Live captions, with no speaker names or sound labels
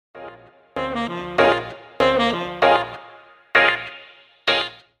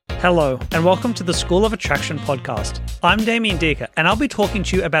Hello, and welcome to the School of Attraction podcast. I'm Damien Deeker, and I'll be talking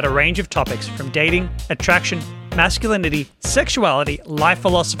to you about a range of topics from dating, attraction, masculinity, sexuality, life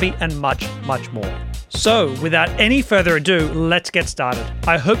philosophy, and much, much more. So, without any further ado, let's get started.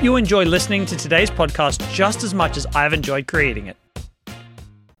 I hope you enjoy listening to today's podcast just as much as I've enjoyed creating it.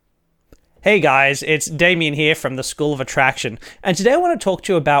 Hey guys, it's Damien here from the School of Attraction, and today I want to talk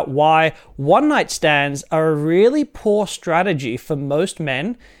to you about why one-night stands are a really poor strategy for most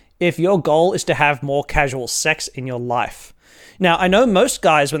men if your goal is to have more casual sex in your life. Now, I know most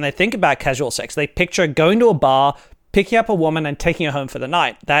guys, when they think about casual sex, they picture going to a bar, picking up a woman, and taking her home for the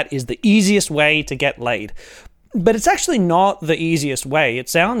night. That is the easiest way to get laid. But it's actually not the easiest way. It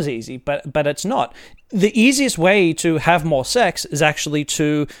sounds easy, but it's not. The easiest way to have more sex is actually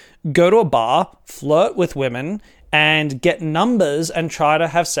to go to a bar, flirt with women, and get numbers and try to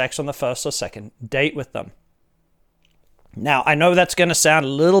have sex on the first or second date with them. Now, I know that's going to sound a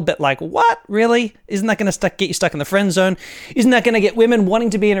little bit like, what? Really? Isn't that going to get you stuck in the friend zone? Isn't that going to get women wanting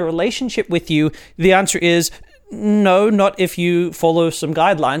to be in a relationship with you? The answer is no, not if you follow some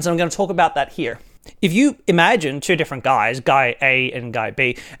guidelines. And I'm going to talk about that here. If you imagine two different guys, guy A and guy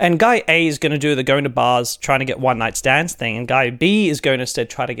B, and guy A is going to do the going to bars, trying to get one-night stands thing, and guy B is going to instead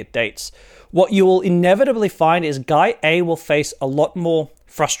try to get dates, what you will inevitably find is guy A will face a lot more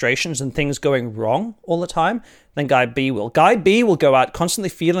frustrations and things going wrong all the time than guy B will. Guy B will go out constantly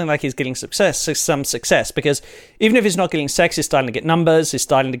feeling like he's getting some success, because even if he's not getting sex, he's starting to get numbers, he's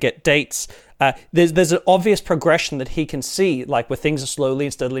starting to get dates. There's an obvious progression that he can see, like where things are slowly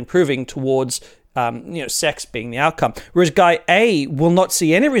and steadily improving towards sex being the outcome. Whereas guy A will not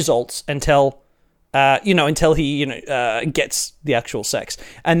see any results until he gets the actual sex.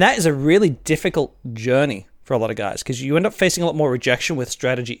 And that is a really difficult journey for a lot of guys, because you end up facing a lot more rejection with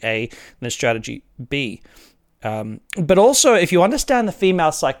strategy A than strategy B. But also, if you understand the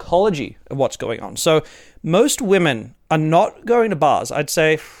female psychology of what's going on. So most women are not going to bars. I'd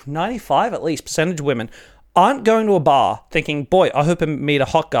say 95 at least percentage of women aren't going to a bar thinking, boy, I hope I meet a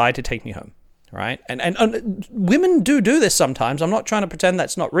hot guy to take me home. Right? And women do this sometimes. I'm not trying to pretend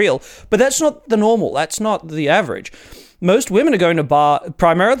that's not real, but that's not the normal. That's not the average. Most women are going to a bar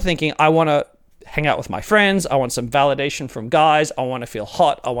primarily thinking, I want to hang out with my friends. I want some validation from guys. I want to feel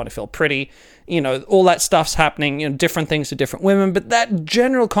hot. I want to feel pretty. All that stuff's happening, different things to different women, but that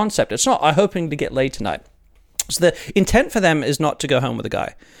general concept, it's not, I'm hoping to get laid tonight. So the intent for them is not to go home with a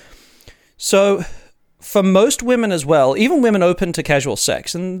guy. So for most women as well, even women open to casual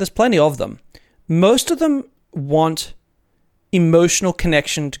sex, and there's plenty of them, most of them want emotional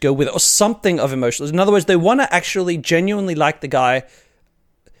connection to go with it, or something of emotional. In other words, they want to actually genuinely like the guy,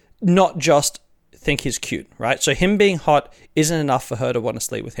 not just think he's cute, right? So him being hot isn't enough for her to want to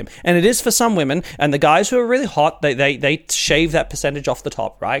sleep with him. And it is for some women, and the guys who are really hot, they shave that percentage off the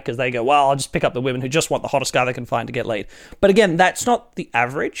top, right? Because they go, well, I'll just pick up the women who just want the hottest guy they can find to get laid. But again, that's not the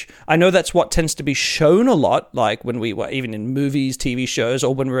average. I know that's what tends to be shown a lot, like when we were even in movies, TV shows,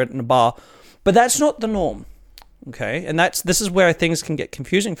 or when we're in a bar. But that's not the norm, okay? And this is where things can get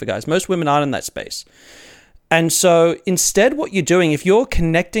confusing for guys. Most women aren't in that space. And so instead what you're doing, if you're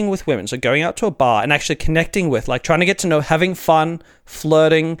connecting with women, so going out to a bar and actually connecting with, like trying to get to know, having fun,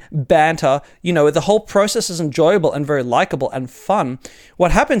 flirting, banter, the whole process is enjoyable and very likable and fun,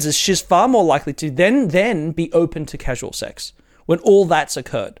 what happens is she's far more likely to then be open to casual sex when all that's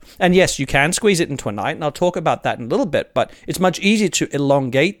occurred. And yes, you can squeeze it into a night, and I'll talk about that in a little bit, but it's much easier to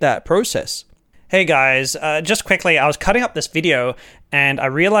elongate that process. Hey guys, just quickly, I was cutting up this video and I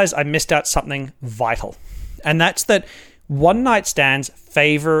realized I missed out something vital. And that's that one-night stands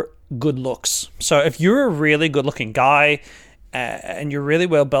favor good looks. So if you're a really good-looking guy and you're really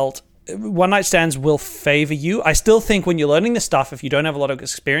well-built, one-night stands will favor you. I still think when you're learning this stuff, if you don't have a lot of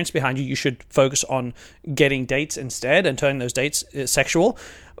experience behind you, you should focus on getting dates instead and turning those dates sexual.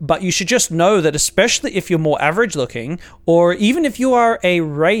 But you should just know that especially if you're more average looking, or even if you are a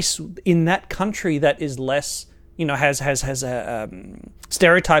race in that country that is less, has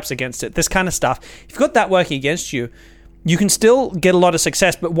stereotypes against it, this kind of stuff, if you've got that working against you, you can still get a lot of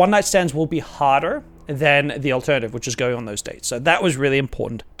success, but one-night stands will be harder than the alternative, which is going on those dates. So that was really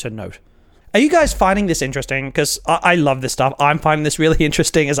important to note. Are you guys finding this interesting? Because I love this stuff. I'm finding this really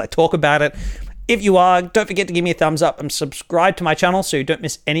interesting as I talk about it. If you are, don't forget to give me a thumbs up and subscribe to my channel so you don't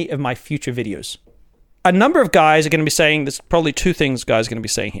miss any of my future videos. A number of guys are going to be saying, there's probably two things guys are going to be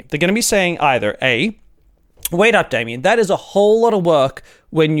saying here. They're going to be saying either A, wait up, Damien, that is a whole lot of work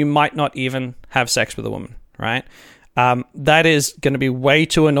when you might not even have sex with a woman, right? That is going to be way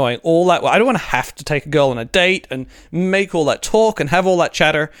too annoying. All that, I don't want to have to take a girl on a date and make all that talk and have all that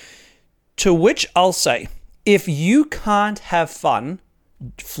chatter. To which I'll say, if you can't have fun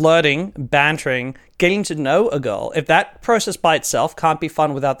flirting, bantering, getting to know a girl, if that process by itself can't be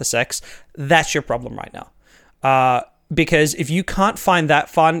fun without the sex, that's your problem right now. Because if you can't find that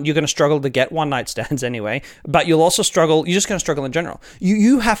fun, you're going to struggle to get one night stands anyway, but you'll also struggle, you're just going to struggle in general.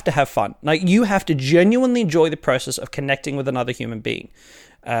 You have to have fun. Like, you have to genuinely enjoy the process of connecting with another human being.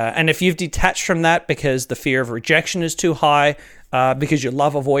 And if you've detached from that because the fear of rejection is too high, because you're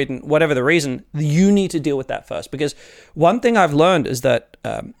love avoidant, whatever the reason, you need to deal with that first. Because one thing I've learned is that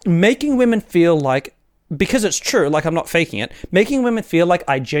making women feel like, because it's true, like I'm not faking it, making women feel like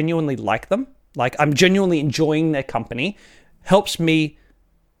I genuinely like them, like I'm genuinely enjoying their company, helps me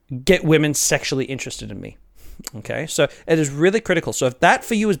get women sexually interested in me. Okay, so it is really critical. So if that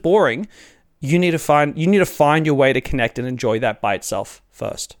for you is boring, you need to find your way to connect and enjoy that by itself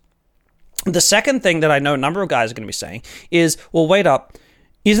first. The second thing that I know a number of guys are going to be saying is, well, wait up,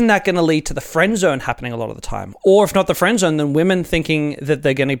 isn't that going to lead to the friend zone happening a lot of the time? Or if not the friend zone, then women thinking that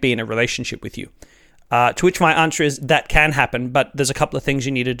they're going to be in a relationship with you. To which my answer is that can happen, but there's a couple of things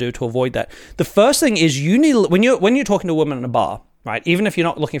you need to do to avoid that. The first thing is you need, when you're talking to a woman in a bar, right, even if you're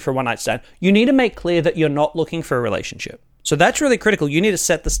not looking for a one-night stand, you need to make clear that you're not looking for a relationship. So that's really critical. You need to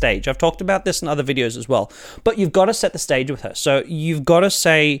set the stage. I've talked about this in other videos as well, but you've got to set the stage with her. So you've got to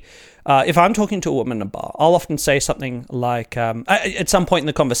say, if I'm talking to a woman in a bar, I'll often say something like, at some point in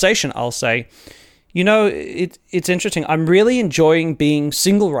the conversation, I'll say, you know, it's interesting. I'm really enjoying being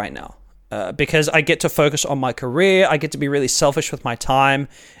single right now. Because I get to focus on my career, I get to be really selfish with my time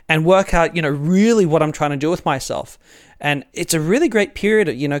and work out, really what I'm trying to do with myself. And it's a really great period,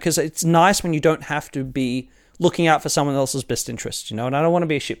 because it's nice when you don't have to be looking out for someone else's best interest, and I don't want to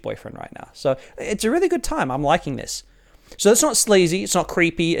be a shit boyfriend right now. So it's a really good time. I'm liking this. So it's not sleazy, it's not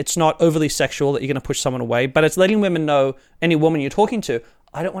creepy, it's not overly sexual that you're going to push someone away, but it's letting women know, any woman you're talking to,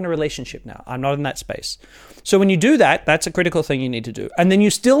 I don't want a relationship now. I'm not in that space. So when you do that, that's a critical thing you need to do. And then you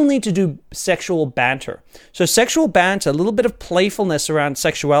still need to do sexual banter. So sexual banter, a little bit of playfulness around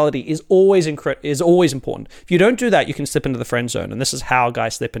sexuality is always important. If you don't do that, you can slip into the friend zone. And this is how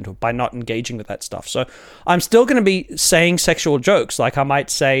guys slip into it, by not engaging with that stuff. So I'm still going to be saying sexual jokes. Like I might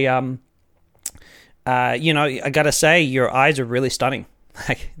say, I got to say, your eyes are really stunning.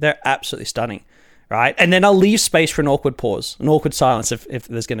 Like, they're absolutely stunning. Right? And then I'll leave space for an awkward pause, an awkward silence if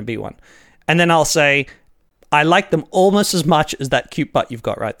there's going to be one. And then I'll say, I like them almost as much as that cute butt you've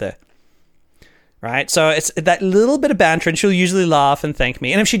got right there. Right? So it's that little bit of banter, and she'll usually laugh and thank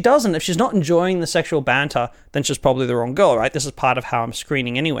me. And if she's not enjoying the sexual banter, then she's probably the wrong girl, right? This is part of how I'm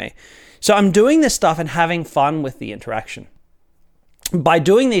screening anyway. So I'm doing this stuff and having fun with the interaction. By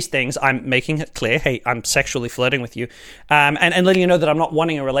doing these things, I'm making it clear, hey, I'm sexually flirting with you, and letting you know that I'm not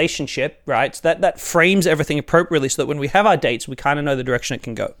wanting a relationship, right? So that frames everything appropriately so that when we have our dates, we kind of know the direction it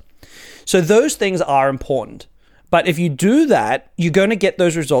can go. So those things are important. But if you do that, you're going to get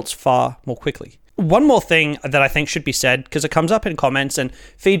those results far more quickly. One more thing that I think should be said, because it comes up in comments and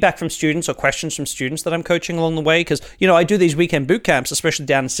feedback from students or questions from students that I'm coaching along the way, because, I do these weekend boot camps, especially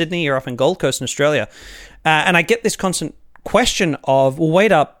down in Sydney or up in Gold Coast in Australia, and I get this constant question of, well,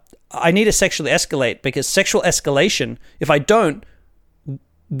 wait up, I need to sexually escalate, because sexual escalation, if I don't,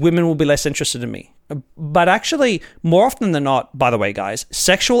 women will be less interested in me. But actually, more often than not, by the way, guys,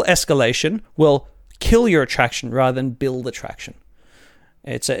 sexual escalation will kill your attraction rather than build attraction.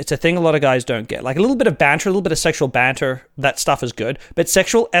 It's a thing a lot of guys don't get. Like a little bit of banter, a little bit of sexual banter, that stuff is good. But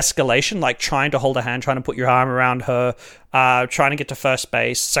sexual escalation, like trying to hold her hand, trying to put your arm around her, trying to get to first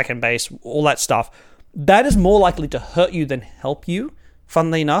base, second base, all that stuff, that is more likely to hurt you than help you,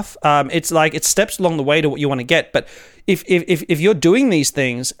 funnily enough. It's like it steps along the way to what you want to get. But if you're doing these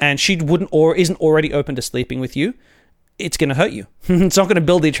things and she wouldn't or isn't already open to sleeping with you, it's going to hurt you. It's not going to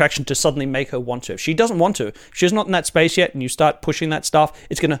build the attraction to suddenly make her want to. If she doesn't want to, if she's not in that space yet and you start pushing that stuff,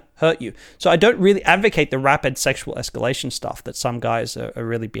 it's going to hurt you. So I don't really advocate the rapid sexual escalation stuff that some guys are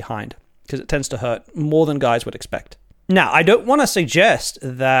really behind, because it tends to hurt more than guys would expect. Now, I don't want to suggest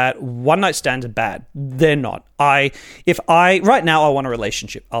that one-night stands are bad. They're not. Right now I want a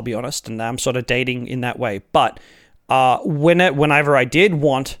relationship, I'll be honest, and I'm sort of dating in that way. But whenever I did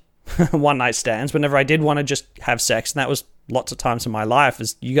want one-night stands, whenever I did want to just have sex, and that was lots of times in my life,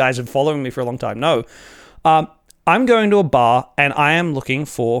 as you guys have following me for a long time know, I'm going to a bar and I am looking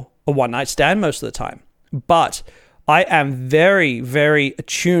for a one-night stand most of the time. But I am very, very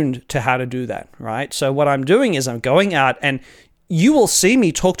attuned to how to do that, right? So what I'm doing is I'm going out and, you will see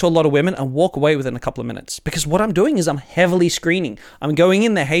me talk to a lot of women and walk away within a couple of minutes, because what I'm doing is I'm heavily screening. I'm going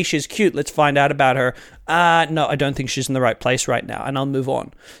in there, hey, she's cute, let's find out about her. No, I don't think she's in the right place right now, and I'll move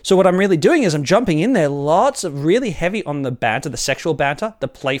on. So what I'm really doing is I'm jumping in there, lots of really heavy on the banter, the sexual banter, the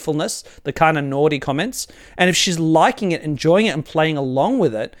playfulness, the kind of naughty comments. And if she's liking it, enjoying it, and playing along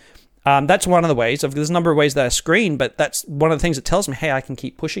with it, that's one of the ways. There's a number of ways that I screen, but that's one of the things that tells me, hey, I can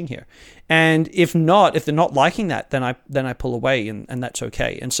keep pushing here. And if they're not liking that, then I pull away, and that's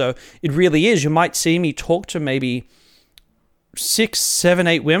okay. And so it really is. You might see me talk to maybe 6, 7,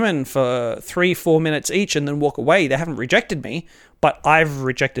 8 women for 3-4 minutes each, and then walk away. They haven't rejected me, but I've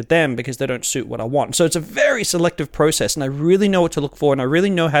rejected them because they don't suit what I want. So it's a very selective process, and I really know what to look for, and I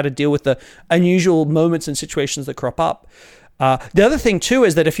really know how to deal with the unusual moments and situations that crop up. The other thing too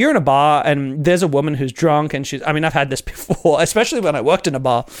is that if you're in a bar and there's a woman who's drunk and I've had this before, especially when I worked in a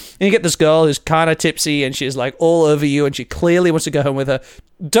bar, and you get this girl who's kind of tipsy and she's like all over you and she clearly wants to go home with her.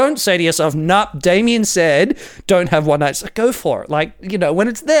 Don't say to yourself, "Nope, Damien said don't have one night." Like, go for it. Like, when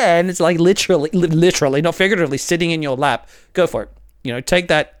it's there and it's like literally, not figuratively, sitting in your lap, go for it. Take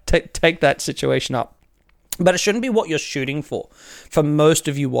that situation up. But it shouldn't be what you're shooting for most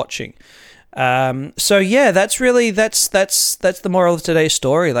of you watching. So yeah, that's the moral of today's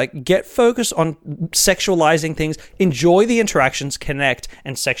story. Like, get focused on sexualizing things, enjoy the interactions, connect,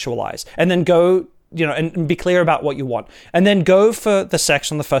 and sexualize, and then go, and be clear about what you want, and then go for the sex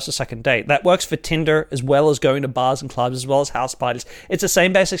on the first or second date. That works for Tinder as well as going to bars and clubs as well as house parties. It's the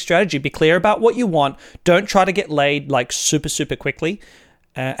same basic strategy. Be clear about what you want. Don't try to get laid like super, super quickly.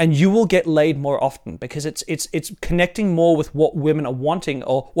 And you will get laid more often, because it's connecting more with what women are wanting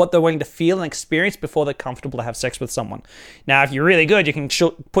or what they're wanting to feel and experience before they're comfortable to have sex with someone. Now, if you're really good, you can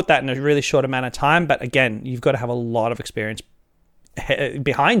put that in a really short amount of time. But again, you've got to have a lot of experience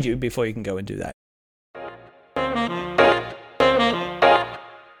behind you before you can go and do that.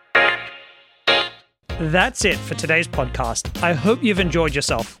 That's it for today's podcast. I hope you've enjoyed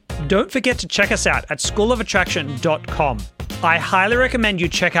yourself. Don't forget to check us out at schoolofattraction.com. I highly recommend you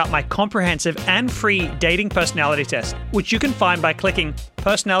check out my comprehensive and free dating personality test, which you can find by clicking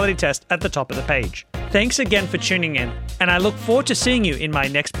Personality Test at the top of the page. Thanks again for tuning in, and I look forward to seeing you in my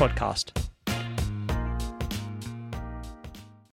next podcast.